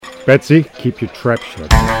Betsy, keep your trap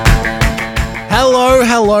shut.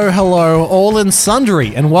 Hello, all and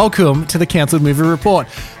sundry, and welcome to the Cancelled Movie Report,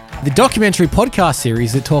 the documentary podcast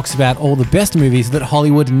series that talks about all the best movies that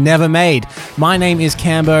Hollywood never made. My name is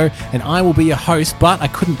Cambo, and I will be your host, but I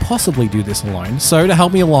couldn't possibly do this alone. So to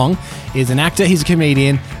help me along is an actor, he's a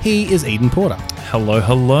comedian, he is Eden Porter.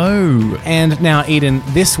 Hello. And now, Eden,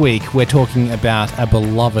 this week we're talking about a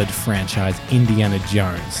beloved franchise, Indiana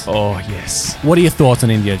Jones. Oh, yes. What are your thoughts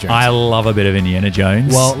on Indiana Jones? I love a bit of Indiana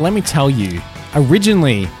Jones. Well, let me tell you,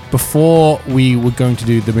 originally, before we were going to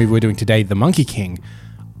do the movie we're doing today, The Monkey King,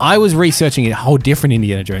 I was researching a whole different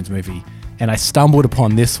Indiana Jones movie, and I stumbled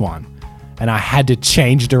upon this one, and I had to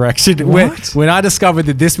change direction. What? When I discovered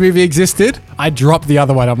that this movie existed, I dropped the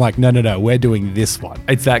other one. I'm like, no, we're doing this one.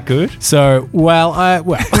 it's that good? So, well,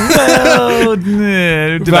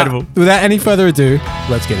 Debatable. Without any further ado,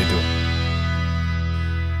 let's get into it.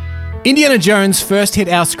 Indiana Jones first hit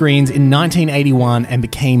our screens in 1981 and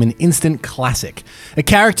became an instant classic. A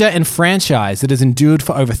character and franchise that has endured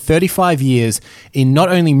for over 35 years in not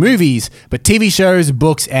only movies, but TV shows,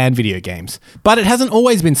 books, and video games. But it hasn't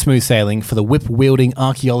always been smooth sailing for the whip-wielding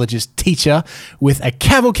archaeologist teacher, with a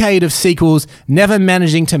cavalcade of sequels never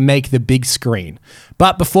managing to make the big screen.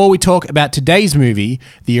 But before we talk about today's movie,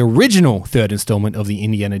 the original third installment of the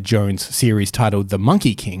Indiana Jones series titled The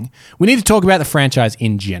Monkey King, we need to talk about the franchise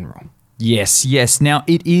in general. Yes. Now,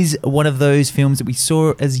 it is one of those films that we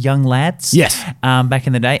saw as young lads. Yes. Back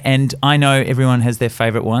in the day. And I know everyone has their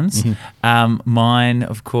favourite ones. Mm-hmm. Mine,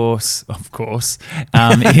 of course, is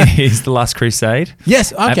The Last Crusade.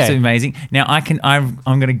 Yes, okay. Absolutely amazing. Now, I'm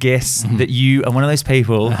going to guess that you are one of those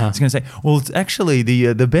people who's going to say, well, it's actually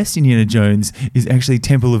the best Indiana Jones is actually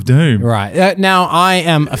Temple of Doom. Right. Now, I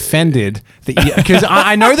am offended because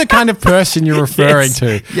I know the kind of person you're referring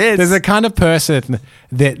to. Yes. There's a kind of person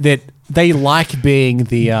that they like being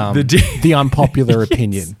the unpopular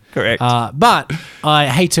opinion. Correct. But I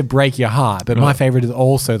hate to break your heart, but my favorite is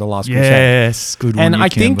also The Last Crusade. Yes, good one. And I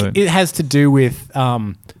Cambo. think it has to do with...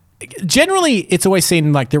 generally, it's always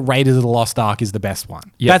seen like the Raiders of the Lost Ark is the best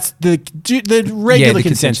one. Yep. That's the regular the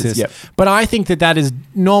consensus. Yep. But I think that is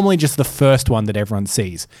normally just the first one that everyone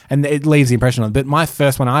sees, and it leaves the impression on it. But my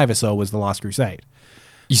first one I ever saw was The Last Crusade.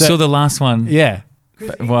 You saw the last one? Yeah.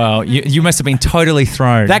 Wow, you must have been totally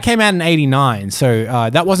thrown. That came out in 89, so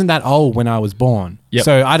that wasn't that old when I was born. Yep.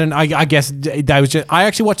 So I guess that was just... I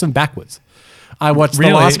actually watched them backwards. I watched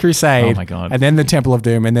Really? The Last Crusade, Oh my God. and then the Temple of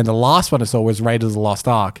Doom, and then the last one I saw was Raiders of the Lost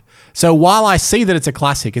Ark. So while I see that it's a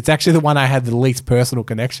classic, it's actually the one I had the least personal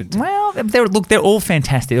connection to. Well, they're all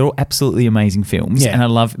fantastic. They're all absolutely amazing films, Yeah. and I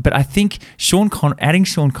love. But I think adding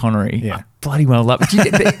Sean Connery, Yeah. I bloody well love.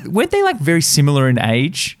 Weren't they like very similar in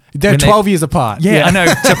age? They're When 12 years apart. Yeah, I know,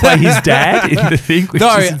 to play his dad in the thing, which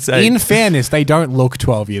Though, is insane. in fairness, they don't look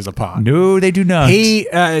 12 years apart. No, they do not.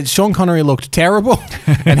 Sean Connery looked terrible,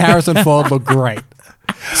 and Harrison Ford looked great.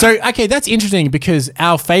 So, okay, that's interesting because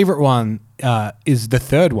our favorite one is the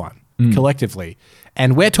third one, collectively.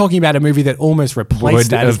 And we're talking about a movie that almost replaced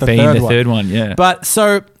that as the third one. Yeah. But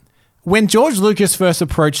so when George Lucas first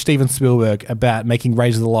approached Steven Spielberg about making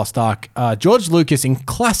Raiders of the Lost Ark, George Lucas, in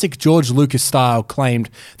classic George Lucas style, claimed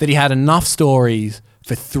that he had enough stories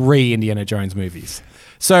for 3 Indiana Jones movies.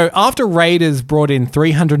 So after Raiders brought in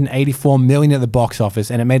 $384 million at the box office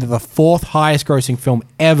and it made it the 4th highest grossing film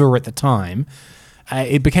ever at the time,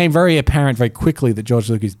 it became very apparent very quickly that George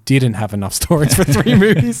Lucas didn't have enough stories for 3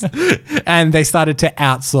 movies, and they started to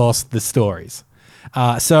outsource the stories.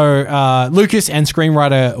 So Lucas and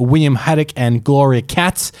screenwriter William Haddock and Gloria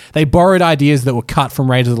Katz, they borrowed ideas that were cut from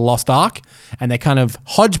Raiders of the Lost Ark, and they kind of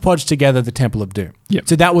hodgepodge together the Temple of Doom. Yep.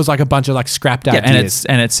 So that was like a bunch of like scrapped ideas.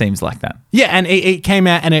 and it seems like that. Yeah, and it came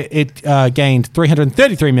out and it gained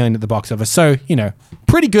 $333 million at the box office. So,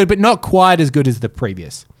 pretty good, but not quite as good as the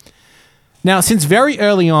previous. Now, since very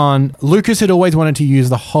early on, Lucas had always wanted to use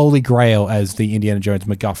the Holy Grail as the Indiana Jones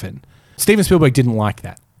MacGuffin. Steven Spielberg didn't like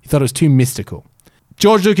that. He thought it was too mystical.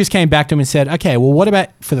 George Lucas came back to him and said, okay, well, what about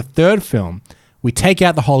for the third film, we take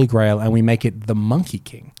out the Holy Grail and we make it the Monkey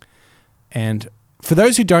King? And for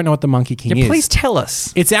those who don't know what the Monkey King is... Please tell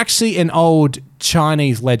us. It's actually an old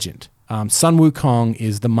Chinese legend. Sun Wukong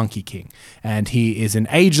is the Monkey King, and he is an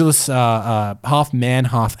ageless, half man,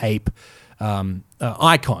 half ape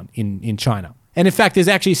icon in China. And in fact, there's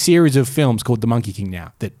actually a series of films called The Monkey King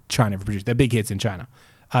now that China have produced. They're big hits in China.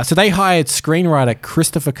 So they hired screenwriter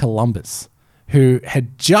Christopher Columbus, who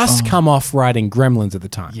had just come off writing Gremlins at the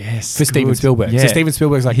time. Yes, for Steven good. Spielberg. Yeah. So Steven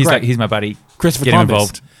Spielberg's like, great. he's my buddy. Christopher Get him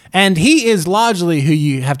Columbus. involved. And he is largely who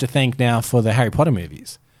you have to thank now for the Harry Potter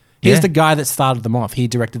movies. He's Yeah. the guy that started them off. He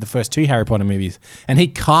directed the first 2 Harry Potter movies, and he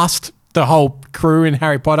cast the whole crew in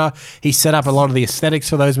Harry Potter. He set up a lot of the aesthetics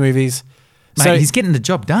for those movies. Mate, he's getting the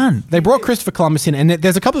job done. They brought Christopher Columbus in, and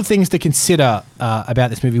there's a couple of things to consider about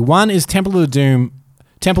this movie. One is Temple of Doom.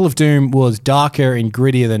 Temple of Doom was darker and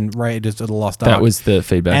grittier than Raiders of the Lost Ark. That was the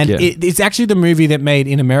feedback, and yeah. it's actually the movie that made,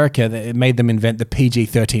 in America, that it made them invent the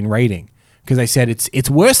PG-13 rating. Because they said it's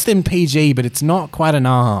worse than PG, but it's not quite an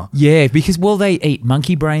R. Yeah, because they eat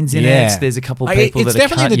monkey brains in Yeah. it. There's a couple of Like, people it's that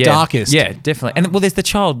definitely are the darkest. Yeah, definitely. And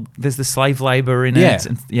there's the slave labor in Yeah. it.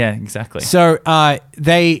 And, yeah, exactly. So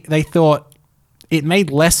they thought it made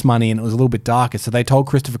less money and it was a little bit darker. So they told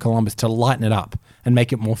Christopher Columbus to lighten it up and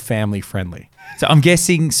make it more family friendly. So I'm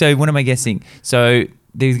guessing. So what am I guessing? So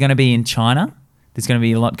there's going to be in China. There's going to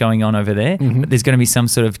be a lot going on over there. Mm-hmm. But there's going to be some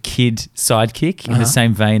sort of kid sidekick in the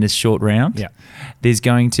same vein as Short Round. Yeah. There's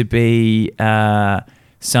going to be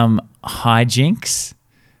some hijinks,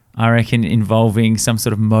 I reckon, involving some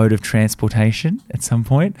sort of mode of transportation at some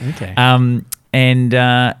point. Okay. And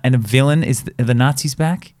a villain. Are the Nazis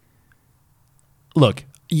back? Look,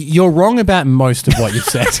 you're wrong about most of what you've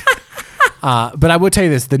said. But I will tell you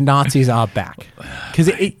this, the Nazis are back. Because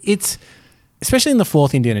it's... Especially in the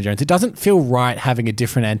fourth Indiana Jones, it doesn't feel right having a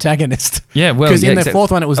different antagonist. Yeah, well, because in the exactly.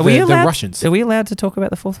 fourth one it was the Russians. Are we allowed to talk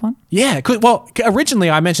about the fourth one? Yeah,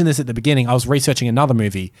 originally I mentioned this at the beginning. I was researching another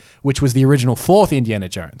movie, which was the original fourth Indiana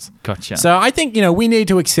Jones. Gotcha. So I think we need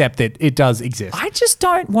to accept that it does exist. I just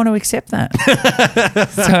don't want to accept that.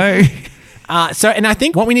 And I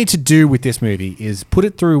think what we need to do with this movie is put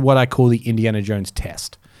it through what I call the Indiana Jones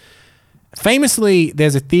test. Famously,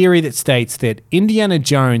 there's a theory that states that Indiana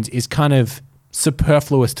Jones is kind of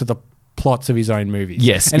superfluous to the plots of his own movies.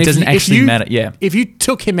 Yes, and it doesn't actually matter. Yeah. If you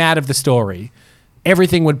took him out of the story,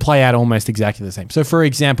 everything would play out almost exactly the same. So, for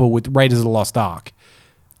example, with Raiders of the Lost Ark,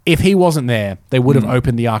 if he wasn't there, they would have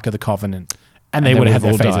opened the Ark of the Covenant and they would have had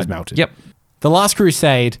their all faces died. melted. Yep. The Last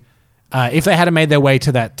Crusade, if they hadn't made their way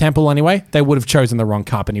to that temple anyway, they would have chosen the wrong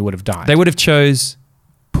cup and he would have died. They would have chose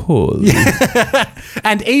Paul.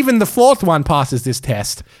 And even the fourth one passes this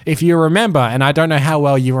test. If you remember, and I don't know how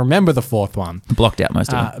well you remember the fourth one, Blocked out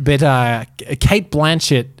most of them. but Kate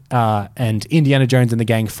Blanchett and Indiana Jones and the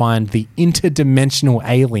gang find the interdimensional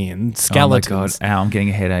alien skeletons. Oh my God. Ow, I'm getting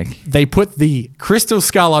a headache. They put the crystal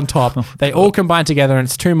skull on top. They all combine together and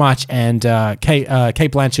it's too much. And Kate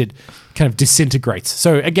Blanchett kind of disintegrates.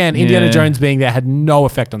 So again, Indiana Yeah. Jones being there had no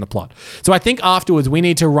effect on the plot. So I think afterwards we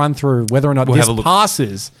need to run through whether or not We'll this have a look.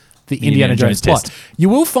 passes the Indiana Jones plot. test. You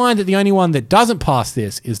will find that the only one that doesn't pass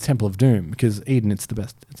this is Temple of Doom because Eden, it's the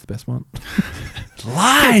best. It's the best one.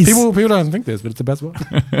 Lies. People don't think this, but it's the best one.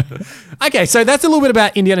 Okay, so that's a little bit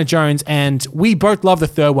about Indiana Jones, and we both love the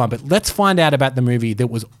third one, but let's find out about the movie that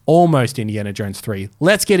was almost Indiana Jones 3.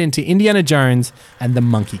 Let's get into Indiana Jones and the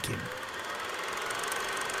Monkey King.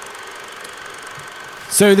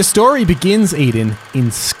 So the story begins, Eden,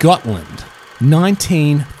 in Scotland,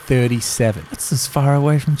 1937. That's as far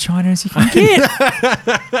away from China as you can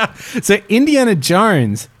get. So Indiana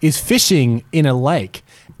Jones is fishing in a lake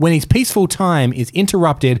when his peaceful time is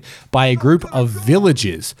interrupted by a group of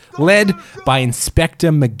villagers led by Inspector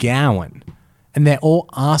McGowan. And they're all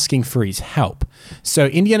asking for his help. So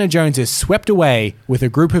Indiana Jones is swept away with a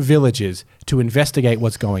group of villagers to investigate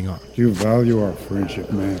what's going on. Do you value our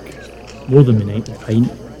friendship, Mac? More than the night to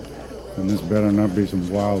pint. Then this better not be some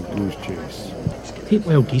wild goose chase. Take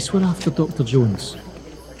wild geese we're after, Dr. Jones.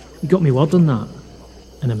 You got me word on that.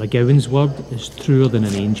 And a McGowan's word is truer than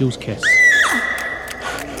an angel's kiss.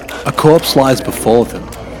 A corpse lies before them.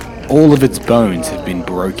 All of its bones have been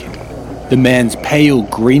broken. The man's pale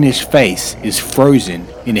greenish face is frozen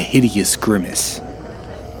in a hideous grimace.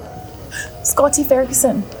 Scotty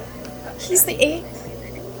Ferguson. He's the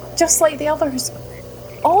eighth. Just like the others.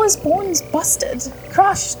 All his bones busted,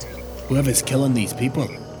 crushed. Whoever's killing these people,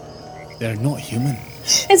 they're not human.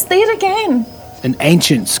 It's there again. An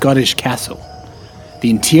ancient Scottish castle.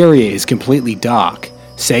 The interior is completely dark,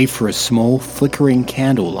 save for a small flickering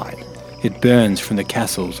candlelight. It burns from the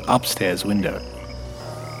castle's upstairs window.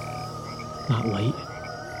 That light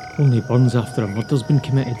only burns after a murder's been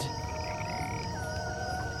committed.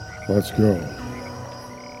 Let's go.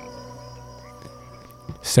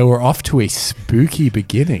 So we're off to a spooky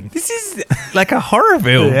beginning. This is like a horror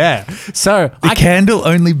film. Yeah. So The candle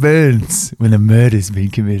only burns when a murder's been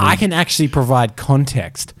committed. I can actually provide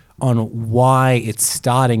context on why it's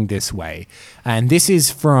starting this way. And this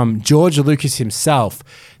is from George Lucas himself.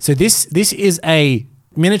 So this is a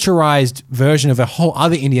miniaturized version of a whole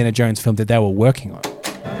other Indiana Jones film that they were working on.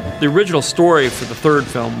 The original story for the third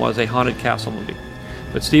film was a haunted castle movie.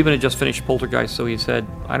 But Steven had just finished Poltergeist, so he said,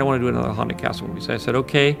 I don't want to do another Haunted Castle movie. So I said,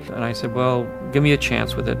 okay. And I said, well, give me a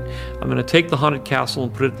chance with it. I'm going to take the Haunted Castle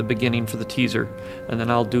and put it at the beginning for the teaser, and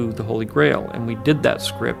then I'll do the Holy Grail. And we did that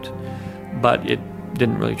script, but it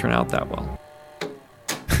didn't really turn out that well.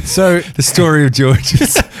 So The story of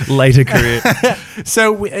George's later career.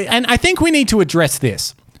 and I think we need to address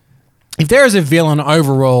this. If there is a villain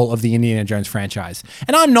overall of the Indiana Jones franchise,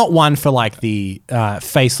 and I'm not one for like the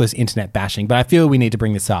faceless internet bashing, but I feel we need to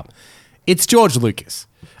bring this up. It's George Lucas.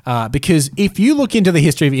 Because if you look into the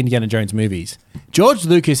history of Indiana Jones movies, George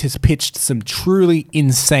Lucas has pitched some truly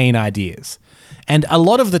insane ideas. And a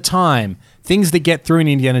lot of the time, things that get through in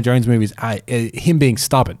Indiana Jones movies are him being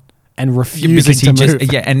stubborn and refusing to move.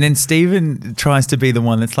 And then Steven tries to be the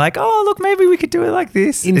one that's like, oh, look, maybe we could do it like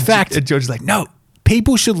this. In fact, George's like, no.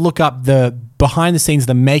 People should look up the behind the scenes,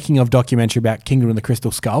 the making of documentary about Kingdom of the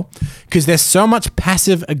Crystal Skull, because there's so much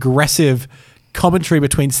passive aggressive commentary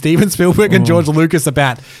between Steven Spielberg and George Lucas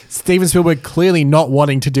about Steven Spielberg clearly not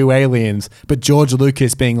wanting to do Aliens, but George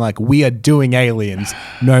Lucas being like, we are doing Aliens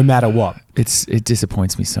no matter what. It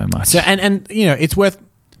disappoints me so much. So and you know, it's worth.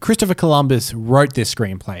 Christopher Columbus wrote this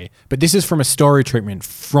screenplay, but this is from a story treatment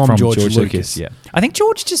from George Lucas. Yeah, I think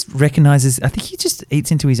George just recognizes. I think he just eats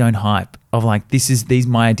into his own hype of like, these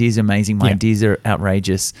my ideas are amazing. My ideas are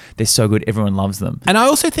outrageous. They're so good. Everyone loves them. And I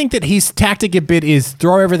also think that his tactic a bit is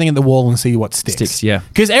throw everything at the wall and see what sticks. Yeah,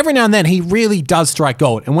 because every now and then he really does strike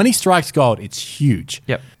gold, and when he strikes gold, it's huge.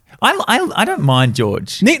 Yep. I don't mind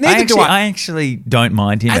George. Neither do I. I actually don't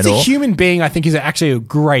mind him As at all. As a human being, I think he's actually a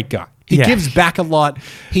great guy. He gives back a lot.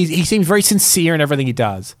 He seems very sincere in everything he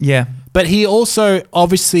does. Yeah. But he also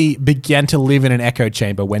obviously began to live in an echo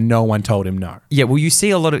chamber where no one told him no. Yeah, well, you see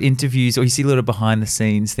a lot of interviews or you see a lot of behind the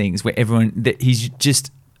scenes things where he's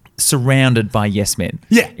just surrounded by yes men.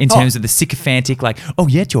 Yeah. In terms of the sycophantic, like, oh,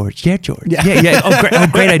 yeah, George. Yeah. Oh,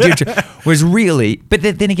 great idea. Whereas really, but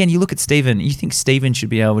then again, you look at Steven, you think Steven should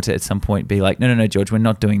be able to at some point be like, no, George, we're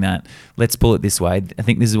not doing that. Let's pull it this way. I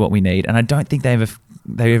think this is what we need. And I don't think they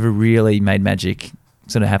ever really made magic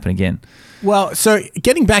sort of happen again. Well, so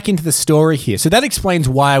getting back into the story here. So that explains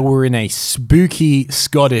why we're in a spooky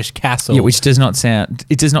Scottish castle. Yeah, which does not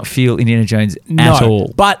feel Indiana Jones at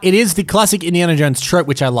all. But it is the classic Indiana Jones trope,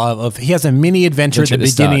 which I love, of he has a mini adventure at the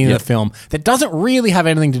beginning of the film that doesn't really have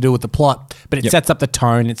anything to do with the plot, but it sets up the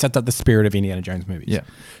tone, it sets up the spirit of Indiana Jones movies. Yeah.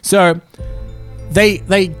 So they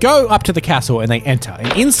go up to the castle and they enter.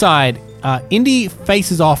 And inside, Indy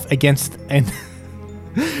faces off against an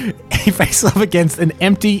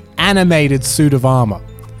empty animated suit of armor.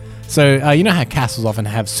 So you know how castles often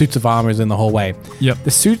have suits of armor in the hallway. Yep.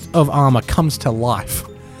 The suit of armor comes to life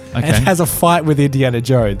and Okay. has a fight with Indiana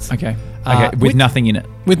Jones. Okay. With- With nothing in it.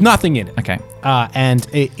 With nothing in it. Okay. And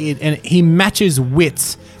he matches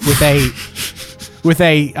wits with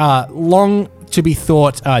a long to be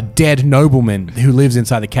thought dead nobleman who lives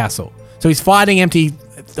inside the castle. So he's fighting empty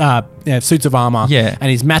suits of armor, and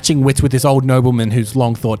he's matching wits with this old nobleman who's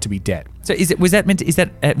long thought to be dead. So is that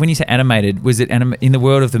when you say animated? Was it in the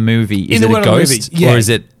world of the movie? Is In the it world a of the ghost movie, yeah. or is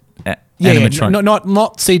it animatronic?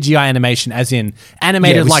 Not CGI animation, as in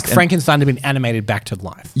animated, was- like Frankenstein had been animated back to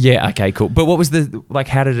life. Yeah. Okay. Cool. But what was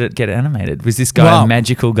how did it get animated? Was this guy a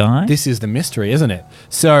magical guy? This is the mystery, isn't it?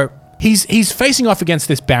 So he's facing off against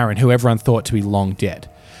this Baron, who everyone thought to be long dead.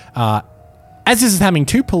 As this is happening,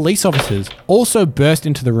 two police officers also burst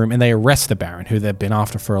into the room and they arrest the Baron, who they've been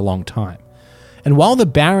after for a long time. And while the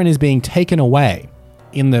Baron is being taken away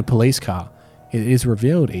in the police car, it is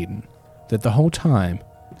revealed, Eden, that the whole time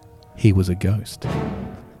he was a ghost.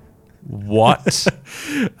 What?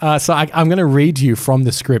 So I'm going to read you from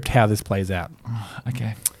the script how this plays out.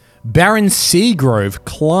 Okay. Baron Seagrove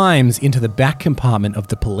climbs into the back compartment of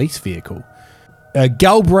the police vehicle.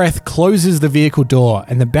 Galbraith closes the vehicle door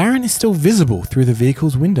and the Baron is still visible through the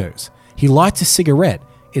vehicle's windows. He lights a cigarette.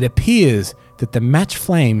 It appears that the match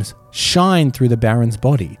flames shine through the Baron's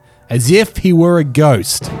body, as if he were a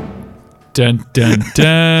ghost. Dun, dun,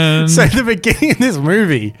 dun. So at the beginning of this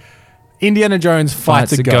movie, Indiana Jones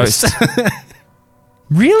fights a ghost.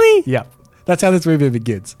 Really? Yeah. That's how this movie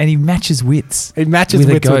begins. And he matches wits. It matches with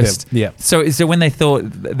a wits with ghost. him. Yeah. So when they thought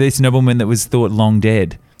this nobleman that was thought long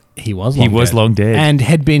dead, He was long dead. And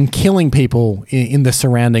had been killing people in the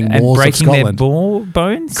surrounding and walls of breaking Scotland. their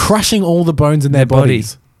bones, Crushing all the bones in their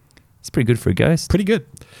bodies. It's pretty good for a ghost. Pretty good.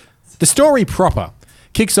 The story proper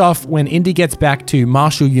kicks off when Indy gets back to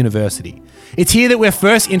Marshall University. It's here that we're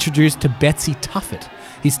first introduced to Betsy Tuffet,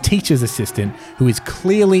 his teacher's assistant, who is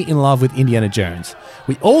clearly in love with Indiana Jones.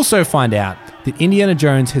 We also find out that Indiana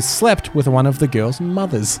Jones has slept with one of the girl's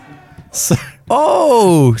mothers. So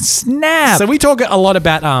Oh, snap. we talk a lot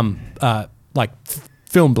about like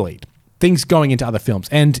film bleed. Things going into other films.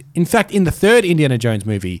 And in fact, in the third Indiana Jones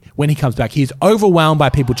movie, when he comes back, he's overwhelmed by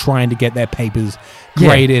people trying to get their papers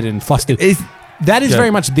graded and flustered. That is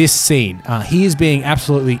very much this scene. He is being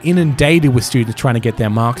absolutely inundated with students trying to get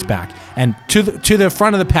their marks back. And to the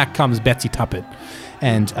front of the pack comes Betsy Tuppett.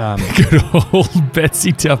 And Good old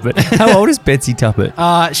Betsy Tuppett. How old is Betsy Tuppett?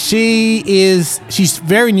 she's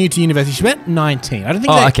very new to university. She's about 19. I don't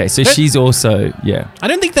think. Okay. So she's also I. I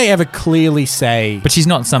don't think they ever clearly say. But she's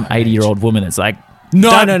not some 80-year-old woman. It's like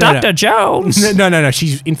No. Dr. Jones. No.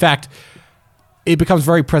 She's in fact. It becomes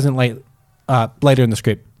very present later in the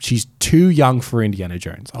script. She's too young for Indiana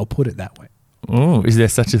Jones. I'll put it that way. Oh, is there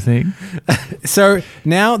such a thing? So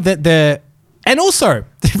now that and also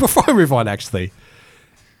before I move on, actually.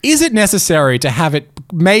 Is it necessary to have it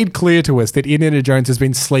made clear to us that Indiana Jones has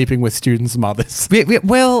been sleeping with students' mothers?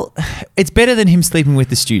 Well, it's better than him sleeping with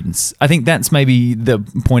the students. I think that's maybe the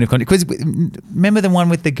point of contact. Because remember the one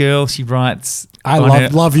with the girl? She writes, I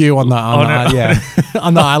love you on the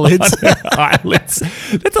eyelids. Eyelids.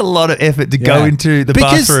 That's a lot of effort to go into the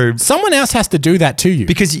bathroom. Someone else has to do that to you.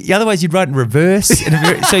 Because otherwise you'd write in reverse.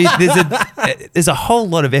 So there's a whole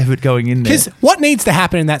lot of effort going in there. Because what needs to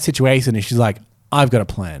happen in that situation is she's like, I've got a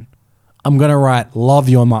plan. I'm going to write love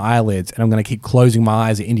you on my eyelids and I'm going to keep closing my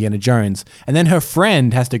eyes at Indiana Jones. And then her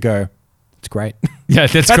friend has to go, it's great. Yeah,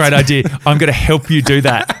 that's a great idea. I'm going to help you do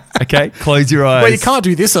that. Okay? Close your eyes. Well, you can't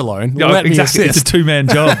do this alone. No, Let me exactly. assist. It's a two-man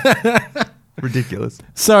job. Ridiculous.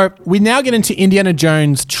 So we now get into Indiana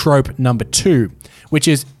Jones trope number 2, which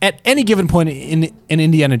is at any given point in an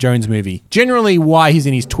Indiana Jones movie, generally why he's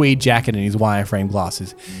in his tweed jacket and his wireframe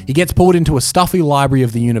glasses. He gets pulled into a stuffy library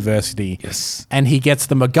of the university. Yes. And he gets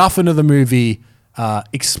the MacGuffin of the movie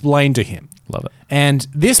explained to him. Love it. And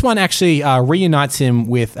this one actually reunites him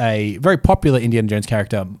with a very popular Indiana Jones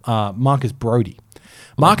character, Marcus Brody.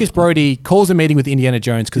 Marcus Brody calls a meeting with Indiana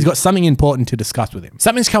Jones because he's got something important to discuss with him.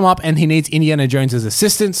 Something's come up and he needs Indiana Jones'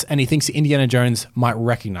 assistance, and he thinks Indiana Jones might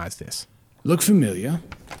recognize this. Look familiar.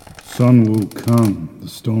 Sun Wukong, the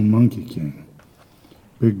Stone Monkey King.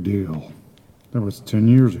 Big deal. That was 10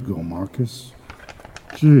 years ago, Marcus.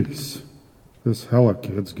 Jeez, this Hella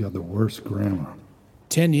kid's got the worst grammar.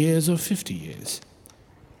 10 years or 50 years.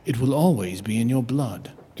 It will always be in your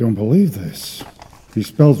blood. Don't believe this. He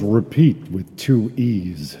spells repeat with 2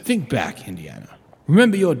 E's. Think back, Indiana.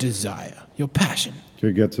 Remember your desire, your passion.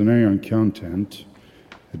 Kid gets an A on content,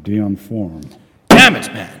 a D on form. Damn it,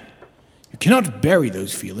 man! You cannot bury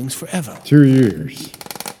those feelings forever. 2 years.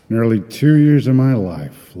 Nearly 2 years of my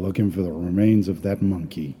life looking for the remains of that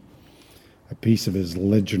monkey. A piece of his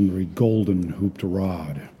legendary golden hooped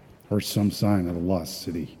rod, or some sign of the lost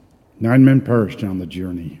city. 9 men perished on the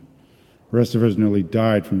journey. The rest of us nearly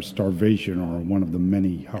died from starvation or one of the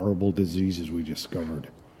many horrible diseases we discovered.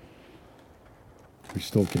 We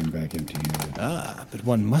still came back empty-handed. But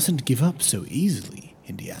one mustn't give up so easily,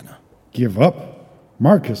 Indiana. Give up?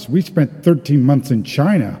 Marcus, we spent 13 months in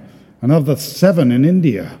China, another 7 in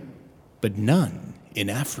India. But none in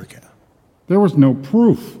Africa. There was no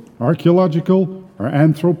proof, archaeological or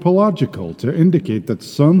anthropological, to indicate that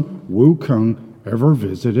Sun Wukong ever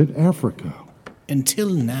visited Africa.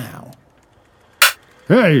 Until now.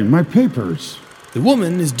 Hey, my papers! The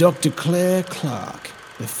woman is Dr. Claire Clark,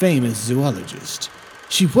 the famous zoologist.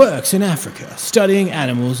 She works in Africa, studying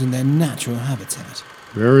animals in their natural habitat.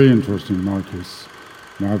 Very interesting, Marcus.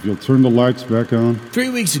 Now, if you'll turn the lights back on. 3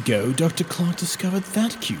 weeks ago, Dr. Clark discovered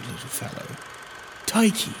that cute little fellow.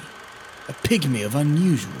 Taiki, a pygmy of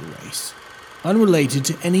unusual race, unrelated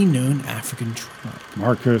to any known African tribe.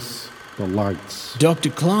 Marcus, the lights. Dr.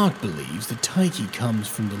 Clark believes that Taiki comes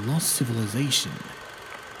from the lost civilization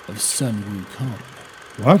of Sun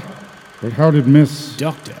Wukong. What? But how did Miss...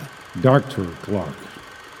 Dr. Clark.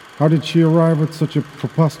 How did she arrive at such a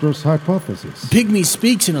preposterous hypothesis? Pygmy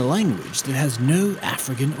speaks in a language that has no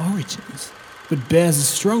African origins, but bears a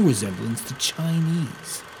strong resemblance to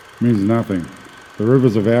Chinese. Means nothing. The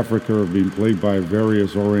rivers of Africa have been plagued by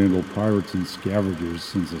various Oriental pirates and scavengers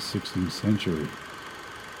since the 16th century.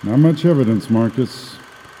 Not much evidence, Marcus.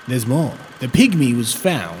 There's more. The pygmy was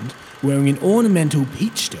found wearing an ornamental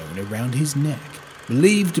peach stone around his neck,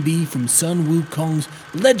 believed to be from Sun Wukong's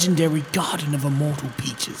legendary Garden of Immortal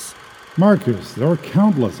Peaches. Marcus, there are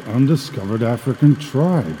countless undiscovered African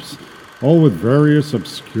tribes, all with various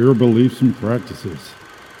obscure beliefs and practices.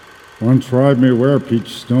 One tribe may wear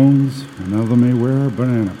peach stones, another may wear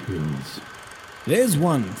banana peels. There's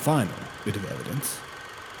one final bit of evidence.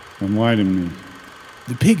 Enlighten me.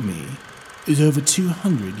 The pygmy is over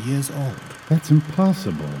 200 years old. That's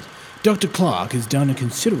impossible. Dr. Clark has done a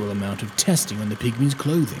considerable amount of testing on the pygmy's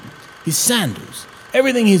clothing, his sandals,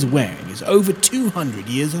 Everything he's wearing is over 200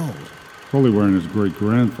 years old. Probably wearing his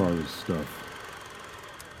great-grandfather's stuff.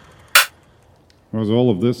 What does all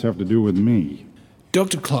of this have to do with me?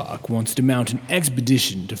 Dr. Clark wants to mount an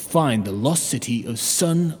expedition to find the lost city of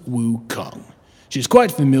Sun Wukong. She's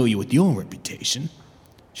quite familiar with your reputation.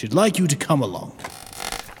 She'd like you to come along.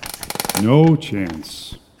 No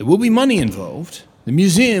chance. There will be money involved. The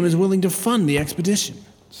museum is willing to fund the expedition.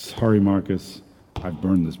 Sorry, Marcus. I've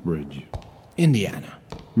burned this bridge. Indiana,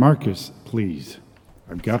 Marcus, please.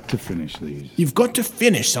 I've got to finish these. you've got to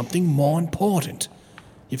finish something more important.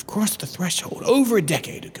 You've crossed the threshold over a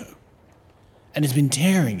decade ago, and it's been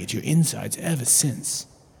tearing at your insides ever since.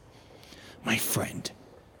 My friend,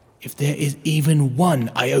 if there is even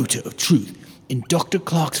one iota of truth in Dr.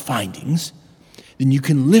 Clark's findings, then you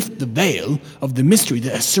can lift the veil of the mystery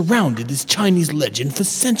that has surrounded this Chinese legend for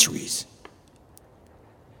centuries.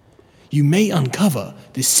 You may uncover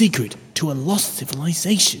the secret to a lost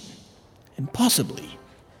civilization, and possibly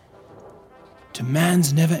to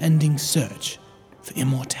man's never-ending search for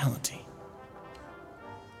immortality.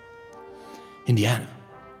 Indiana,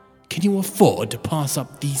 can you afford to pass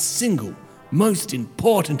up the single most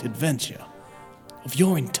important adventure of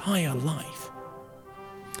your entire life?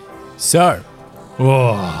 So,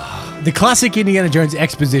 the classic Indiana Jones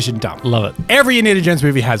exposition dump. Love it. Every Indiana Jones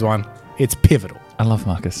movie has one. It's pivotal. I love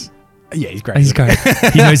Marcus. Yeah, he's great. He's great.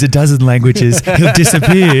 He knows a dozen languages. He'll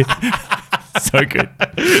disappear. So good.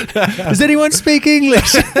 Does anyone speak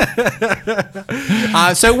English? So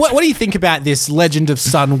what do you think about this Legend of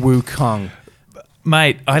Sun Wukong?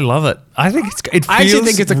 Mate, I love it. I think it feels I actually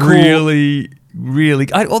think it's a cool-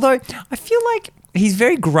 really. Although I feel like he's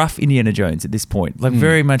very gruff Indiana Jones at this point. Like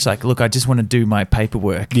very much like, look, I just want to do my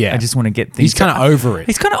paperwork. Yeah. I just want to get things. He's kind of over it.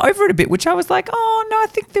 He's kind of over it a bit, which I was like, oh no, I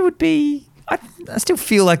think there would be. I still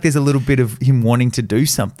feel like there's a little bit of him wanting to do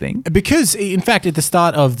something. Because, in fact, at the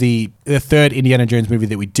start of the third Indiana Jones movie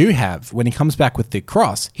that we do have, when he comes back with the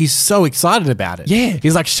cross, he's so excited about it. Yeah.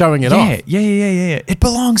 He's like showing it off. Yeah. It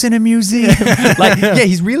belongs in a museum.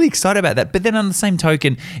 He's really excited about that. But then on the same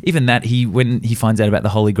token, even that, when he finds out about the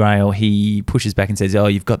Holy Grail, he pushes back and says, oh,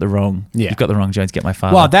 you've got the wrong Jones, get my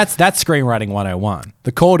father. Well, that's screenwriting 101.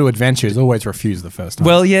 The call to adventure is always refuse the first time.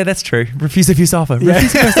 Well, yeah, that's true. Refuse if you suffer.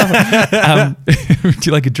 Refuse if you suffer. Do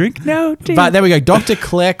you like a drink? No. But there we go. Dr.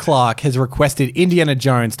 Claire Clark has requested Indiana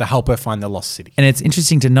Jones to help her find the lost city. And it's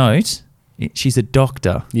interesting to note, she's a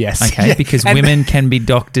doctor. Yes. Okay, Yeah. because And- women can be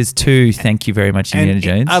doctors too. Thank you very much, Indiana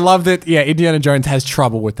Jones. I love that, Indiana Jones has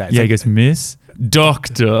trouble with that. It's he like- goes, Miss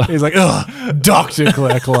Doctor. He's like, ugh, Dr.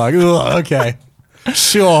 Claire Clark. Ugh, okay.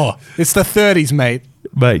 Sure. It's the 30s, mate.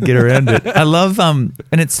 Mate, get around it. I love, and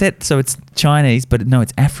it's set, so it's Chinese, but no,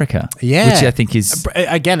 it's Africa. Yeah. Which I think is...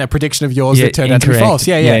 Again, a prediction of yours Yeah, that turned out to be incorrect. false.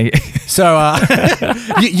 Yeah. So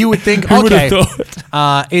you would think, Who would have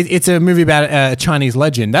okay, it's a movie about a Chinese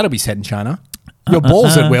legend. That'll be set in China. Your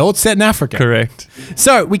balls at will. It's set in Africa. Correct.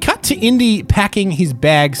 So we cut to Indy packing his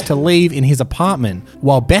bags to leave in his apartment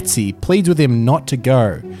while Betsy pleads with him not to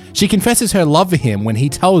go. She confesses her love for him when he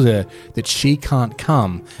tells her that she can't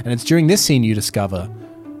come. And it's during this scene you discover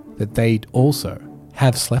that they also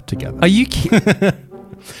have slept together. Are you kidding?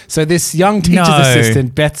 So this young teacher's No.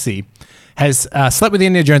 assistant, Betsy, has slept with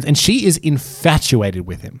Indiana Jones and she is infatuated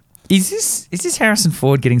with him. Is this Harrison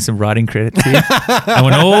Ford getting some writing credits here? I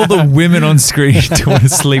want all the women on screen to want to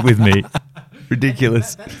sleep with me.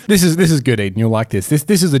 Ridiculous. This is good, Eden. You'll like this.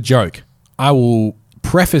 This is a joke. I will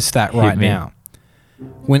preface that right me. now.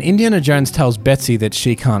 When Indiana Jones tells Betsy that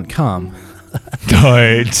she can't come,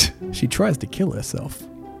 Don't. she tries to kill herself.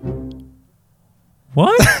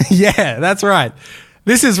 What? Yeah, that's right.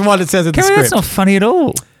 This is what it says in the Karen, script. that's not funny at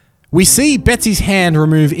all. We see Betsy's hand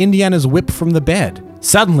remove Indiana's whip from the bed.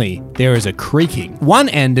 Suddenly, there is a creaking. One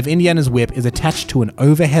end of Indiana's whip is attached to an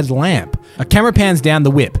overhead lamp. A camera pans down the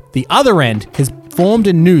whip. The other end has formed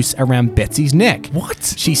a noose around Betsy's neck.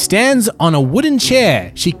 What? She stands on a wooden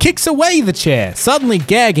chair. She kicks away the chair. Suddenly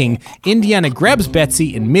gagging, Indiana grabs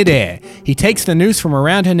Betsy in midair. He takes the noose from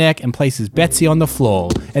around her neck and places Betsy on the floor.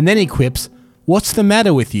 And then he quips, "What's the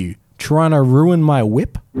matter with you? Trying to ruin my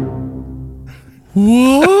whip?"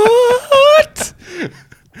 What?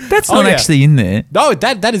 That's not yeah. actually in there. No,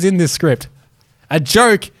 that is in this script. A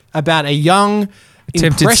joke about a young,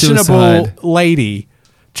 Attempted impressionable suicide. lady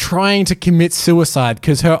trying to commit suicide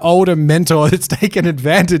because her older mentor that's taken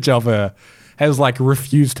advantage of her has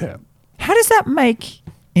refused her. How does that make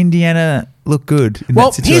Indiana look good in Well,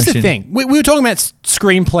 that situation? here's the thing. We were talking about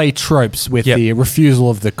screenplay tropes with Yep. the refusal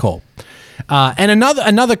of the call. And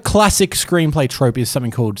another classic screenplay trope is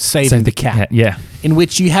something called Save the Cat. Yeah. In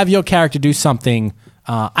which you have your character do something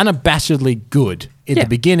unabashedly good in Yeah. the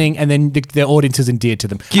beginning, and then the audience is endeared to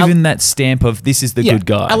them. Given that stamp of this is the good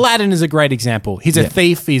guy. Aladdin is a great example. He's a Yeah.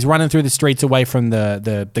 thief. He's running through the streets away from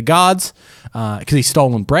the guards because he's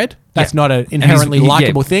stolen bread. That's not an And inherently he's-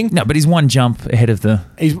 likable thing. No, but he's one jump ahead of the.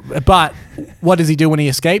 But what does he do when he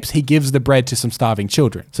escapes? He gives the bread to some starving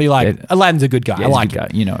children. So you're like, Yeah. Aladdin's a good guy. Yeah, I he's a like good him.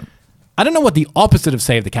 guy, you know. I don't know what the opposite of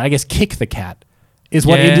save the cat. I guess kick the cat is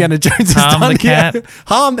what Yeah. Indiana Jones has Harm done. the cat.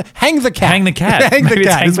 Yeah. Hang the cat. Hang the cat. hang the Maybe it's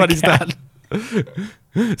cat hang is the what he's cat.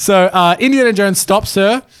 done. So Indiana Jones stops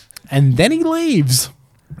her, and then he leaves.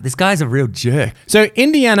 This guy's a real jerk. So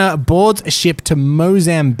Indiana boards a ship to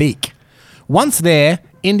Mozambique. Once there,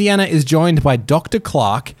 Indiana is joined by Dr.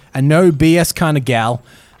 Clark, a no BS kind of gal,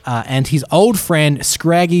 and his old friend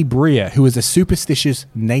Scraggy Breer, who is a superstitious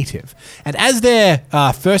native. And as their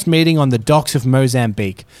first meeting on the docks of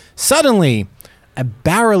Mozambique, suddenly a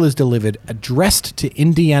barrel is delivered addressed to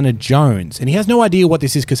Indiana Jones. And he has no idea what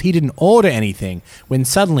this is because he didn't order anything, when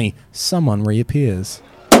suddenly someone reappears.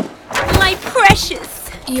 My precious.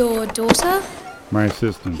 Your daughter? My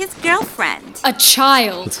assistant. His girlfriend. A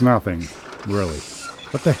child. It's nothing, really.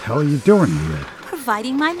 What the hell are you doing here?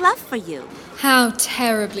 Providing my love for you. How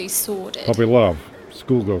terribly sordid. Puppy love.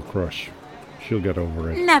 Schoolgirl crush. She'll get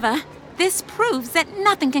over it. Never. This proves that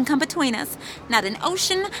nothing can come between us. Not an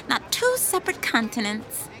ocean, not two separate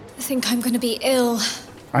continents. I think I'm going to be ill.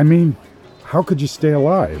 I mean, how could you stay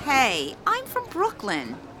alive? Hey, I'm from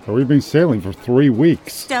Brooklyn. So we've been sailing for 3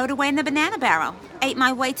 weeks. Stowed away in the banana barrel. Ate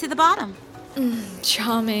my way to the bottom.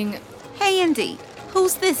 Charming. Hey, Indy.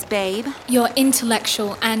 Who's this, babe? Your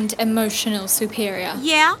intellectual and emotional superior.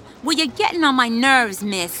 Yeah? Well, you're getting on my nerves,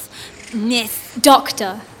 Miss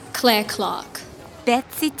Dr. Claire Clark.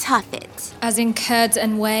 Betsy Tuffet. As in curds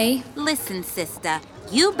and whey. Listen, sister.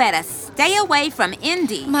 You better stay away from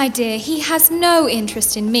Indy. My dear, he has no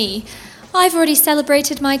interest in me. I've already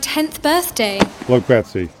celebrated my 10th birthday. Look,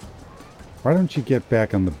 Betsy. Why don't you get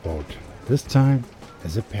back on the boat? This time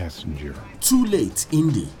as a passenger. Too late,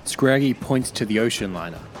 Indy. Scraggy points to the ocean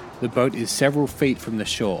liner. The boat is several feet from the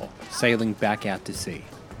shore, sailing back out to sea.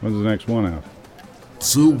 When's the next one out?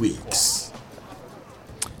 2 weeks.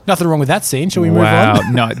 Nothing wrong with that scene. Shall we move Wow.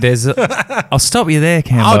 on? No, there's. I'll stop you there,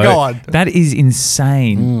 Cambo. I'll go on. That is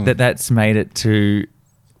insane that's made it to.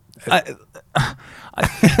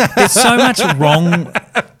 There's so much wrong.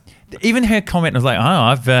 Even her comment was like, "Oh,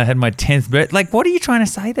 I've had my 10th birthday." Like, what are you trying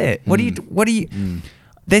to say there? What are you?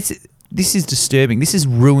 This is disturbing. This is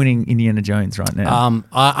ruining Indiana Jones right now.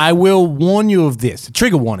 I will warn you of this. A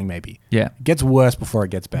trigger warning, maybe. Yeah. It gets worse before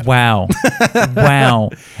it gets better. Wow, wow.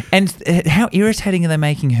 And how irritating are they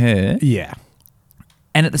making her? Yeah.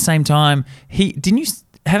 And at the same time,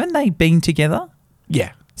 haven't they been together?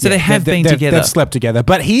 Yeah. So Yeah. they have been together. They've slept together.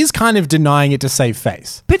 But he's kind of denying it to save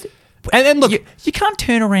face. But And look, you can't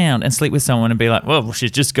turn around and sleep with someone and be like, well, she's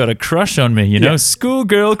just got a crush on me, you know, Yeah.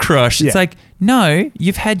 schoolgirl crush. It's Yeah. like, no,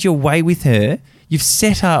 you've had your way with her. You've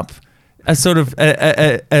set up a sort of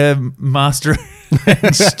a master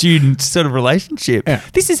and student sort of relationship. Yeah.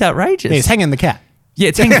 This is outrageous. he's hanging the cat. Yeah,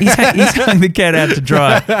 he's hung the cat out to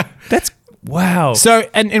dry. That's wow. So,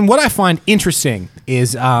 and what I find interesting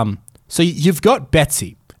is, so you've got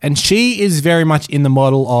Betsy, and she is very much in the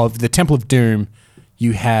model of the Temple of Doom.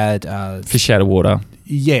 You had, Fish out of water.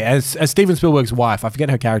 as Steven Spielberg's wife, I forget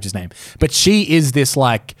her character's name, but she is this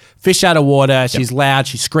like fish out of water. She's loud,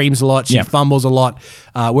 she screams a lot, she Yep. fumbles a lot.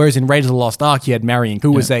 Whereas in Raiders of the Lost Ark, you had Marion,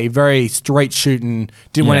 who was a very straight shooting,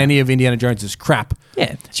 didn't want Yeah. any of Indiana Jones's crap.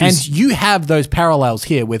 Yeah, she And was- you have those parallels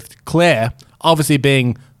here with Claire obviously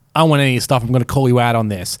being, I don't want any of your stuff, I'm going to call you out on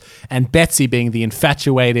this. And Betsy being the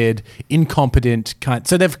infatuated, incompetent kind.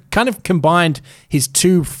 So they've kind of combined his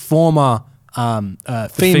two former female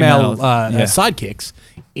females, yeah. sidekicks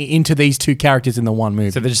into these two characters in the one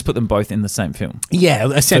movie. So they just put them both in the same film. Yeah, So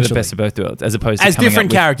the essentially. best of both worlds, as opposed to As coming up different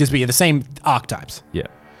with- characters, but yeah, the same archetypes. Yeah.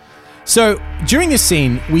 So during this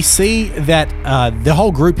scene, we see that the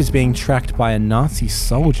whole group is being tracked by a Nazi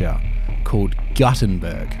soldier called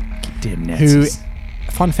Guttenberg, Damn who, Nazis.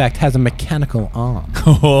 fun fact, has a mechanical arm.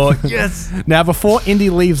 Oh, yes. Now, before Indy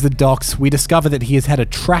leaves the docks, we discover that he has had a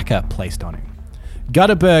tracker placed on him.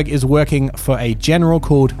 Guttenberg is working for a general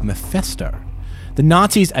called Mephisto. The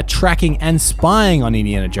Nazis are tracking and spying on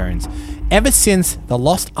Indiana Jones. Ever since The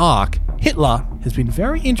Lost Ark, Hitler has been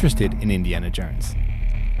very interested in Indiana Jones.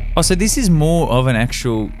 Oh, so this is more of an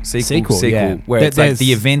actual sequel, yeah. where There- it's like there's-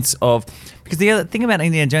 the events of... Because the other thing about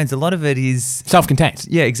Indiana Jones, a lot of it is... Self-contained.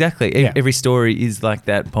 Yeah, exactly. Yeah. Every story is like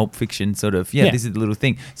that Pulp Fiction sort of, Yeah. this is the little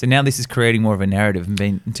thing. So now this is creating more of a narrative and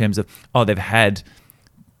being in terms of, they've had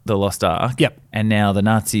the Lost Ark. Yep. And now the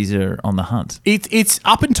Nazis are on the hunt. It's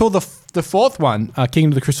up until the fourth one,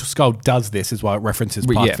 Kingdom of the Crystal Skull does this, is why it references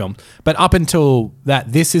part film. But up until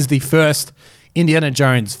that, this is the first Indiana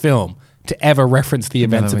Jones film to ever reference the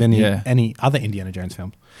events of any other Indiana Jones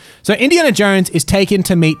film. So Indiana Jones is taken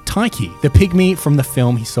to meet Taiki, the pygmy from the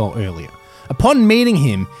film he saw earlier. Upon meeting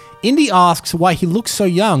him, Indy asks why he looks so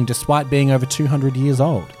young despite being over 200 years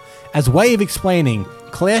old. As way of explaining,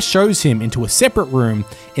 Claire shows him into a separate room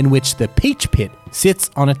in which the Peach Pit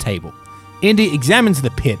sits on a table. Indy examines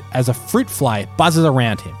the pit as a fruit fly buzzes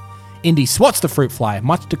around him. Indy swats the fruit fly,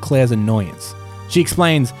 much to Claire's annoyance. She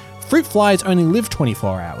explains fruit flies only live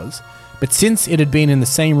 24 hours, but since it had been in the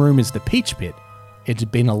same room as the Peach Pit, it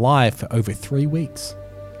had been alive for over 3 weeks.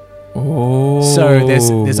 Oh. So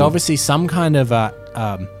there's obviously some kind of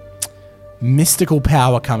mystical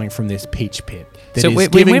power coming from this Peach Pit that is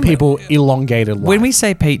giving people elongated life. When we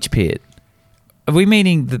say Peach Pit, are we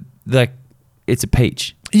meaning it's a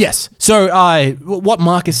peach? Yes. So what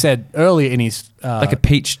Marcus said earlier in his... like a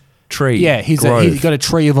peach tree. Yeah, he's got a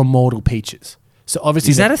tree of immortal peaches. So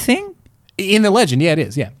obviously... Is that a thing? In the legend, yeah, it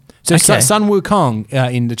is, yeah. So Okay. Sun Wukong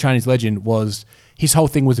in the Chinese legend his whole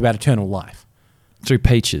thing was about eternal life. Through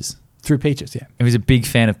peaches. Through peaches, yeah. He was a big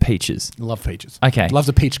fan of peaches. Love peaches. Okay. Loves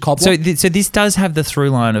a peach cobbler. So this does have the through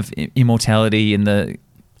line of immortality in the...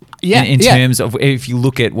 Yeah, in terms of if you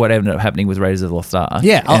look at what ended up happening with Raiders of the Lost Ark.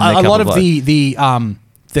 Yeah, a lot of the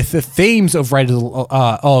themes of Raiders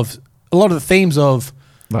of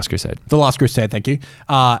Last Crusade. The Last Crusade, thank you,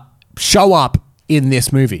 show up in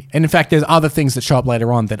this movie. And in fact, there's other things that show up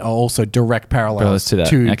later on that are also direct parallels to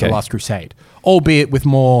The Last Crusade, albeit with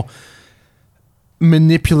more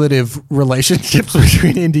manipulative relationships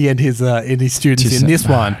between Indy and his students in this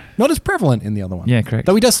one. Not as prevalent in the other one. Yeah, correct.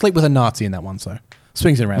 Though he does sleep with a Nazi in that one, so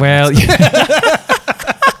swings it around. Well,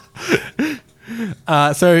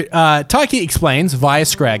 So Taiki explains via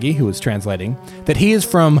Scraggy, who is translating, that he is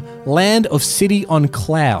from Land of City on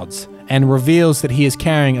Clouds, and reveals that he is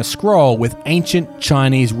carrying a scroll with ancient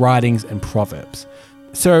Chinese writings and proverbs.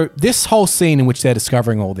 So this whole scene in which they're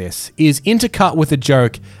discovering all this is intercut with a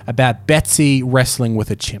joke about Betsy wrestling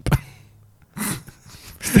with a chimp.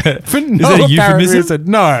 For no a euphemism? apparent reason.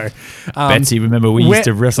 No. Betsy, remember we used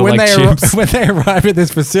to wrestle like chimps. When they arrive at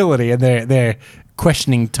this facility and they're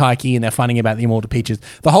questioning Taiki and they're finding about the immortal peaches,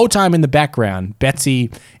 the whole time in the background,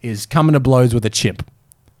 Betsy is coming to blows with a chimp.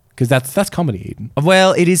 Because that's comedy, Eden.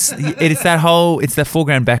 Well, it's that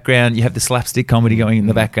foreground background. You have the slapstick comedy going in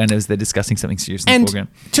the background as they're discussing something serious in the foreground.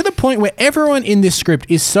 To the point where everyone in this script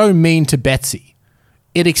is so mean to Betsy,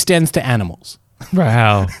 it extends to animals.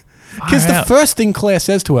 Wow. Because the first thing Claire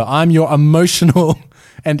says to her, I'm your emotional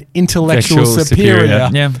and intellectual superior.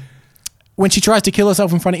 Yeah. When she tries to kill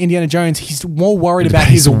herself in front of Indiana Jones, he's more worried about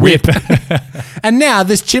his whip. And now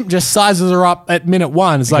this chimp just sizes her up at minute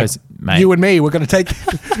one. It's like, mate, you and me, we're going to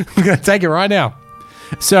take it right now.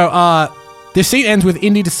 So the scene ends with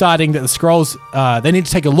Indy deciding that the scrolls, they need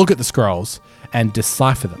to take a look at the scrolls and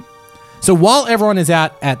decipher them. So while everyone is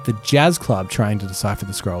out at the jazz club trying to decipher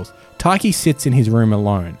the scrolls, Taiki sits in his room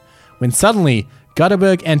alone, when suddenly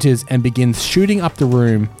Gutterberg enters and begins shooting up the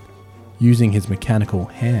room using his mechanical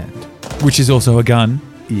hand. Which is also a gun.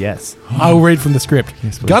 Yes. I will read from the script.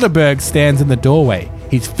 Yes, please. Gutterberg stands in the doorway.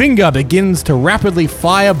 His finger begins to rapidly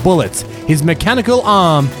fire bullets. His mechanical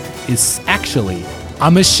arm is actually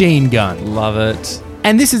a machine gun. Love it.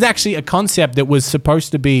 And this is actually a concept that was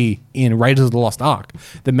supposed to be in Raiders of the Lost Ark.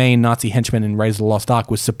 The main Nazi henchman in Raiders of the Lost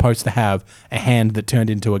Ark was supposed to have a hand that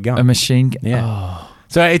turned into a gun. A machine gun. Yeah. Oh.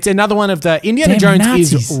 So it's another one of the... Indiana Damn Jones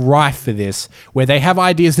Nazis. is rife for this, where they have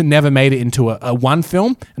ideas that never made it into a one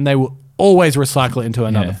film, and they will always recycle it into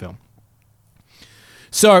another film.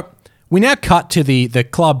 So we now cut to the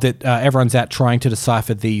club that everyone's at trying to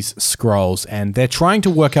decipher these scrolls, and they're trying to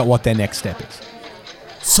work out what their next step is.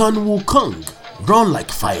 Sun Wukong, run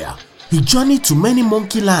like fire. He journeyed to many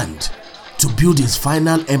monkey land to build his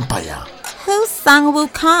final empire. Who's Sun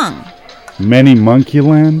Wukong? Many Monkey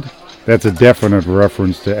Land? That's a definite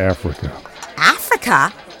reference to Africa.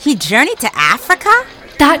 Africa? He journeyed to Africa?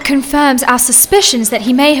 That confirms our suspicions that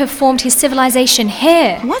he may have formed his civilization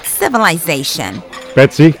here. What civilization?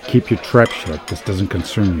 Betsy, keep your trap shut. This doesn't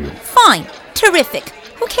concern you. Fine. Terrific.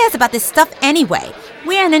 Who cares about this stuff anyway?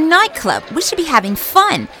 We're in a nightclub. We should be having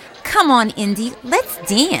fun. Come on, Indy. Let's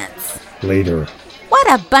dance. Later.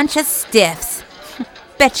 What a bunch of stiffs.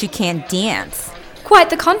 Bet you can't dance. Quite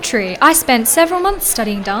the contrary. I spent several months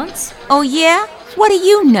studying dance. Oh, yeah? What do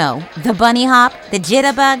you know? The bunny hop? The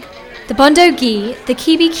jitterbug? The Bondogi, the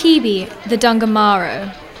Kibi-Kibi, the Dungamaro.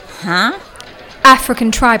 Huh? African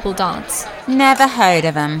tribal dance. Never heard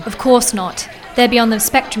of them. Of course not. They're beyond the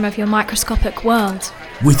spectrum of your microscopic world.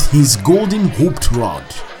 With his golden hooped rod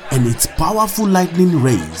and its powerful lightning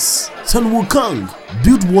rays, Sun Wukong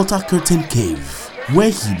built Water Curtain Cave, where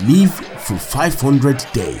he lived for 500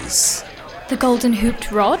 days. The golden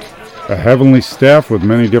hooped rod? A heavenly staff with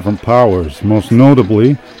many different powers. Most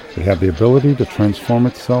notably, it had the ability to transform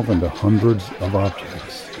itself into hundreds of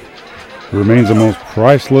objects. It remains the most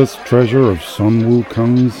priceless treasure of Sun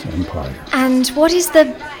Wukong's empire. And what is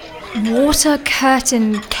the Water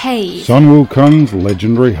Curtain Cave? Sun Wukong's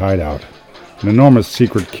legendary hideout. An enormous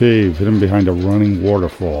secret cave hidden behind a running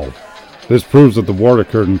waterfall. This proves that the Water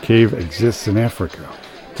Curtain Cave exists in Africa.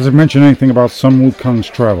 Does it mention anything about Sun Wukong's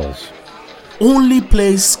travels? Only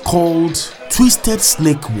place called Twisted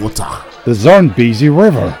Snake Water. The Zambezi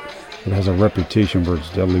River. It has a reputation for its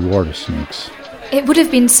deadly water snakes. It would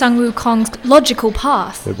have been Sun Wukong's logical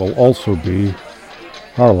path. It will also be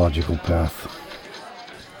our logical path.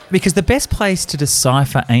 Because the best place to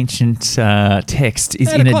decipher ancient text is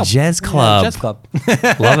At in a a club. jazz Yeah, club. jazz club.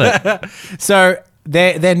 Love it. So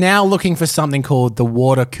they're now looking for something called the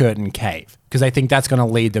Water Curtain Cave because they think that's going to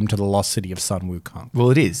lead them to the lost city of Sun Wukong.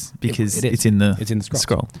 Well, it is because It is. it's in the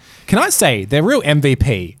scroll. Can I say the real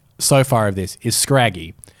MVP so far of this is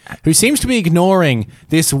Scraggy, who seems to be ignoring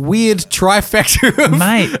this weird trifecta of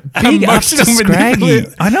Mate, big ups to emotional Scraggy.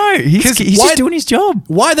 manipulation. I know. He's 'Cause just doing his job.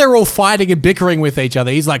 Why they're all fighting and bickering with each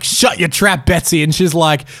other? He's like, "Shut your trap, Betsy," and she's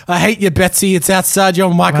like, "I hate you, Betsy. It's outside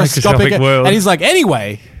your microscopic Microscopic world." And he's like,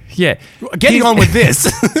 "Anyway, Yeah. getting on with this."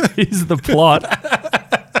 Here's the plot.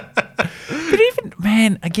 But even,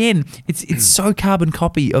 man, again, it's so carbon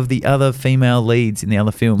copy of the other female leads in the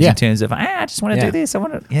other films Yeah. in terms of, I just want to Yeah. do this. I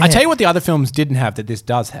want to. Yeah. I tell you what the other films didn't have that this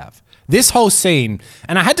does have. This whole scene,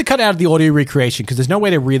 and I had to cut out the audio recreation because there's no way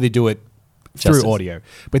to really do it Justice. through audio.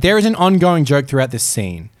 But there is an ongoing joke throughout this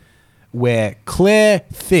scene where Claire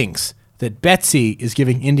thinks that Betsy is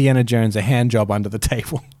giving Indiana Jones a hand job under the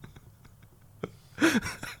table.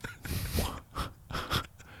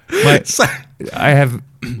 Mate, So- I have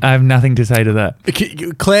nothing to say to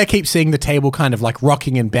that. Claire keeps seeing the table kind of like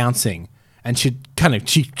rocking and bouncing, and she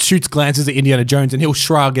shoots glances at Indiana Jones, and he'll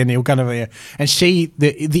shrug, and he'll kind of and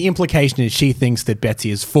the implication is she thinks that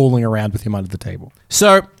Betsy is fooling around with him under the table.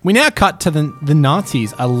 So we now cut to the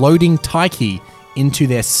Nazis are loading Taiki into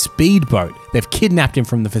their speedboat. They've kidnapped him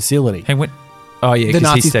from the facility. Hey, when, oh yeah, The 'cause he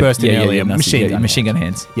Nazis said- burst in yeah, earlier, yeah, Nazi- machine gun machine gun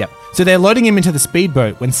hands. Yep. So they're loading him into the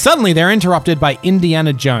speedboat when suddenly they're interrupted by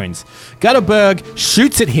Indiana Jones. Gutterberg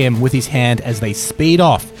shoots at him with his hand as they speed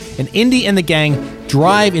off, and Indy and the gang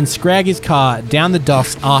drive in Scraggy's car down the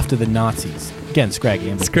docks after the Nazis. Again,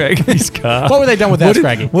 Scraggy. Scraggy's car. What were they done without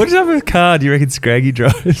Scraggy? What type of car do you reckon Scraggy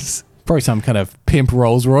drives? Probably some kind of pimp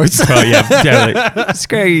Rolls Royce. Oh yeah, totally.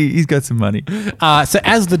 Scraggy, he's got some money. So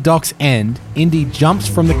as the docks end, Indy jumps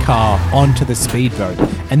from the car onto the speedboat,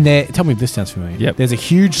 and tell me if this sounds familiar. Yep. There's a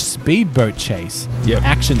huge speedboat chase Yep.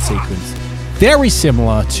 action sequence, very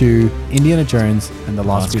similar to Indiana Jones and the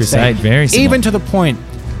Last Crusade. Very similar. Even to the point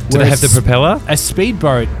Do where they have the propeller? a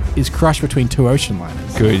speedboat is crushed between two ocean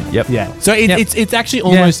liners. Good. Yep. Yeah. So Yep. it's actually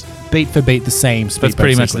almost beat for beat the same speedboat. That's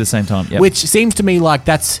pretty much at sequence, the same time. Yep. which seems to me like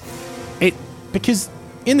that's it because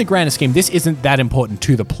in the grander scheme, this isn't that important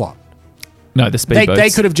to the plot. no, the speedboats. They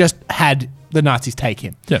could have just had the Nazis take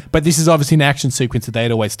him. Yeah. But this is obviously an action sequence that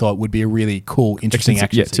they'd always thought would be a really cool, interesting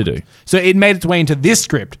Action action se- yeah, to sequence. do. So it made its way into this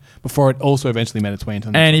script before it also eventually made its way into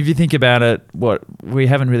the next And one. if you think about it, we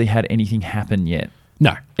haven't really had anything happen yet.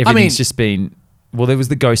 No. Everything's just been. Well, there was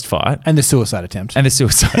the ghost fight And the suicide attempt. and the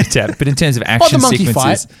suicide attempt, but in terms of action the monkey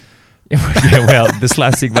sequences. Yeah, well, the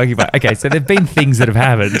slapstick monkey fight. Okay, so there've been things that have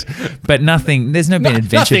happened, but nothing. There's been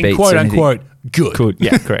adventure nothing beats. quote or anything. unquote good. Good.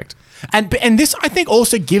 Yeah, correct. And this, I think,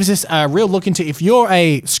 also gives us a real look into if you're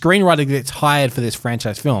a screenwriter that's hired for this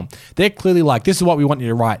franchise film, they're clearly like, this is what we want you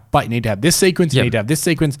to write, but you need to have this sequence, you Yep. need to have this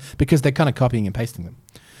sequence, because they're kind of copying and pasting them.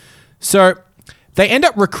 So they end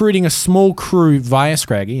up recruiting a small crew via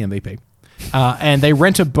Scraggy, MVP, and they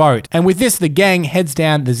rent a boat. And with this, the gang heads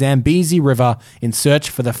down the Zambezi River in search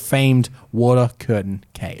for the famed Water Curtain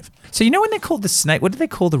Cave. So you know when they called the snake? What do they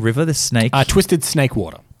call the river? The snake? Twisted Snake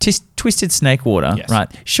Water. Twisted Snake Water, Yes. right?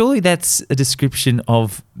 Surely that's a description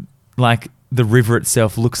of like the river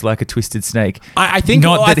itself looks like a twisted snake. I think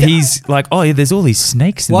not well, I that he's like, oh yeah, there's all these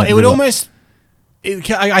snakes in Well, that it would river. almost.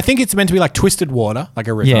 I think it's meant to be like twisted water, like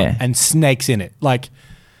a river, Yeah. and snakes in it. Like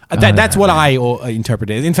that's what I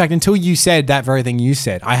interpreted. In fact, until you said that very thing you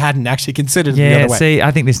said, I hadn't actually considered it the Yeah, other way. see, I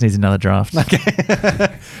think this needs another draft. I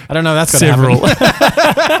don't know. That's gonna Several.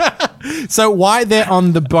 happen. So while they're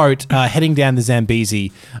on the boat heading down the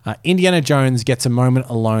Zambezi, Indiana Jones gets a moment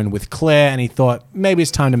alone with Claire, and he thought maybe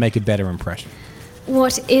it's time to make a better impression.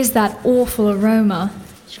 What is that awful aroma?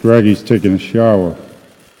 Scraggy's taking a shower.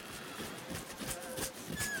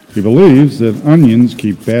 He believes that onions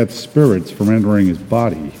keep bad spirits from entering his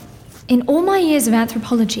body. In all my years of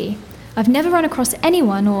anthropology, I've never run across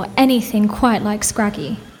anyone or anything quite like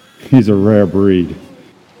Scraggy. He's a rare breed.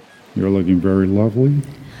 You're looking very lovely.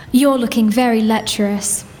 You're looking very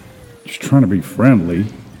lecherous. Just trying to be friendly.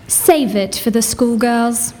 Save it for the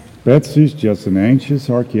schoolgirls. Betsy's just an anxious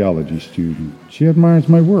archaeology student. She admires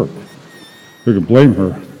my work. Who can blame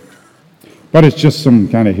her? But it's just some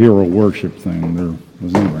kind of hero worship thing. There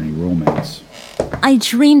was never any romance. I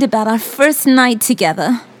dreamed about our first night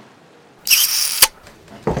together.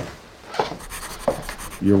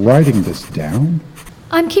 You're writing this down?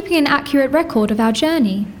 I'm keeping an accurate record of our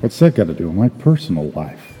journey. What's that got to do with my personal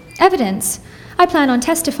life? Evidence. I plan on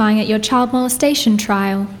testifying at your child molestation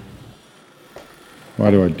trial. Why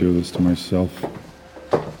do I do this to myself?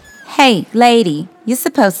 Hey, lady, you're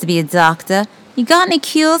supposed to be a doctor. You got any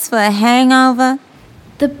cures for a hangover?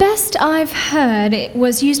 The best I've heard it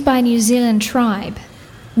was used by a New Zealand tribe.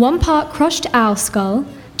 1 part crushed owl skull,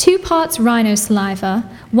 2 parts rhino saliva,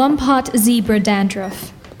 1 part zebra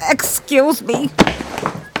dandruff. Excuse me.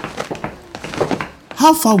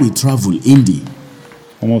 How far we travel, Indy?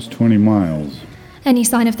 Almost 20 miles. Any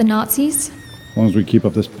sign of the Nazis? As long as we keep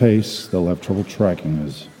up this pace, they'll have trouble tracking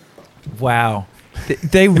us. Wow.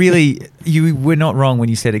 They really, you were not wrong when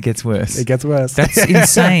you said it gets worse. It gets worse. That's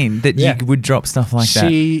insane that Yeah. you would drop stuff like that.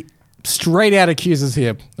 She straight out accuses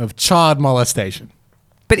him of child molestation.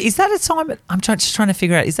 But is that a sign? I'm just trying to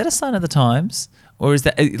figure out, is that a sign of the times? Or is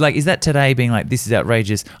that today being like, this is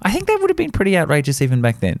outrageous? I think that would have been pretty outrageous even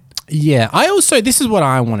back then. Yeah. This is what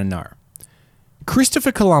I want to know.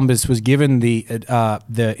 Christopher Columbus was given the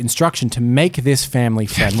instruction to make this family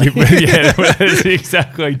friendly. Yeah, that's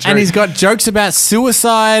exactly true. And he's got jokes about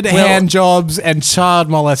suicide, hand jobs, and child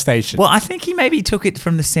molestation. Well, I think he maybe took it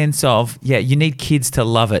from the sense of, you need kids to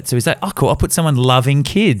love it. So he's like, oh, cool, I'll put someone loving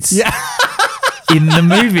kids in the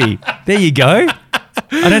movie. There you go.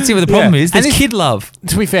 I don't see what the problem is. There's kid love.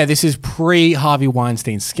 To be fair, this is pre-Harvey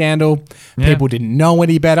Weinstein scandal. Yeah. People didn't know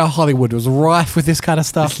any better. Hollywood was rife with this kind of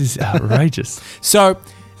stuff. This is outrageous. So,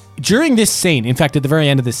 during this scene, in fact, at the very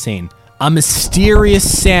end of this scene, a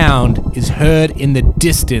mysterious sound is heard in the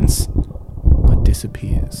distance, but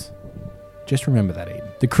disappears. Just remember that, Eden.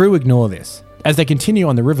 The crew ignore this. As they continue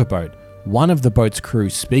on the riverboat, one of the boat's crew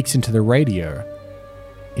speaks into the radio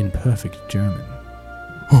in perfect German.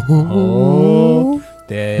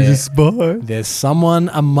 There's someone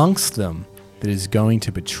amongst them that is going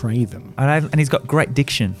to betray them. And he's got great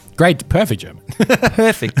diction. Perfect German.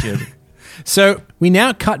 Perfect German. So we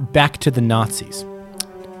now cut back to the Nazis.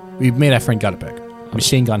 We've met our friend Gutterberg,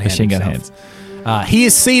 machine gun hands. He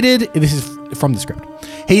is seated, this is from the script,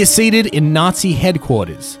 he is seated in Nazi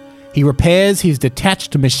headquarters. He repairs his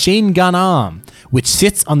detached machine gun arm, which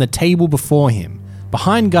sits on the table before him.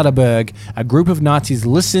 Behind Gutterberg, a group of Nazis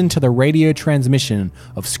listen to the radio transmission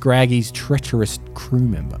of Scraggy's treacherous crew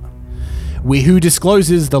member, who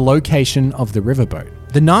discloses the location of the riverboat.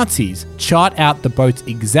 The Nazis chart out the boat's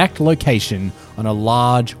exact location on a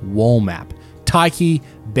large wall map, Tyche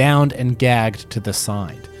bound and gagged to the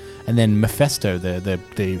side. And then Mephisto, the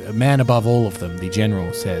man above all of them, the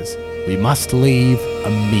general, says, "We must leave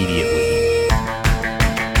immediately."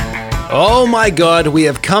 Oh my God, we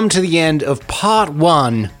have come to the end of part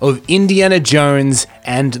 1 of Indiana Jones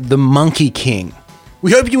and the Monkey King.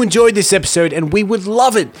 We hope you enjoyed this episode, and we would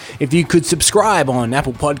love it if you could subscribe on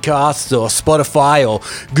Apple Podcasts or Spotify or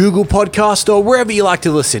Google Podcasts or wherever you like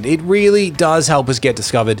to listen. It really does help us get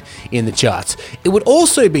discovered in the charts. It would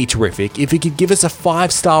also be terrific if you could give us a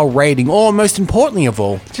 5-star rating, or most importantly of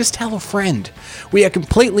all, just tell a friend. We are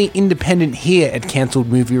completely independent here at Cancelled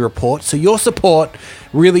Movie Report, so your support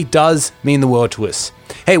really does mean the world to us.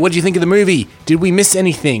 Hey, what did you think of the movie? Did we miss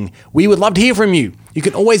anything? We would love to hear from you. You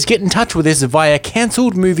can always get in touch with us via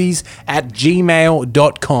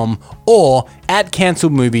cancelledmovies@gmail.com or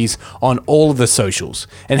 @cancelledmovies on all of the socials.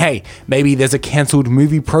 And hey, maybe there's a cancelled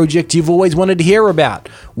movie project you've always wanted to hear about.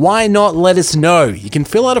 Why not let us know? You can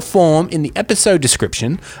fill out a form in the episode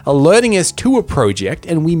description alerting us to a project,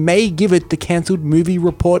 and we may give it the Cancelled Movie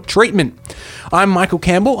Report treatment. I'm Michael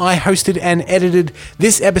Campbell. I hosted and edited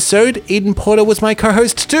this episode. Eden Porter was my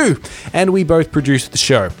co-host too, and we both produced the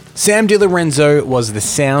show. Sam DiLorenzo was the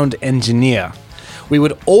sound engineer. We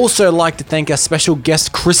would also like to thank our special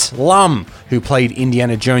guest Chris Lum, who played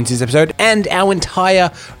Indiana Jones this episode, and our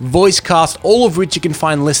entire voice cast, all of which you can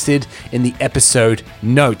find listed in the episode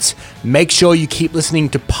notes. Make sure you keep listening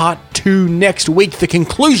to part 2 next week, the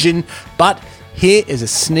conclusion, but here is a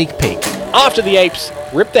sneak peek. After the apes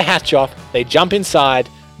rip the hatch off, They jump inside,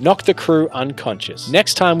 knock the crew unconscious.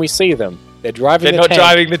 Next time we see them, they're driving They're the not tank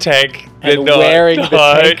driving the tank. They're and not. wearing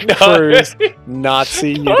the tank crew's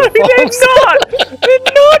Nazi uniforms.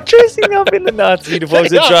 They're not dressing up in the Nazi uniforms.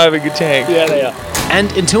 They're driving a tank. Yeah, they are.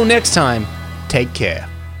 And until next time, take care.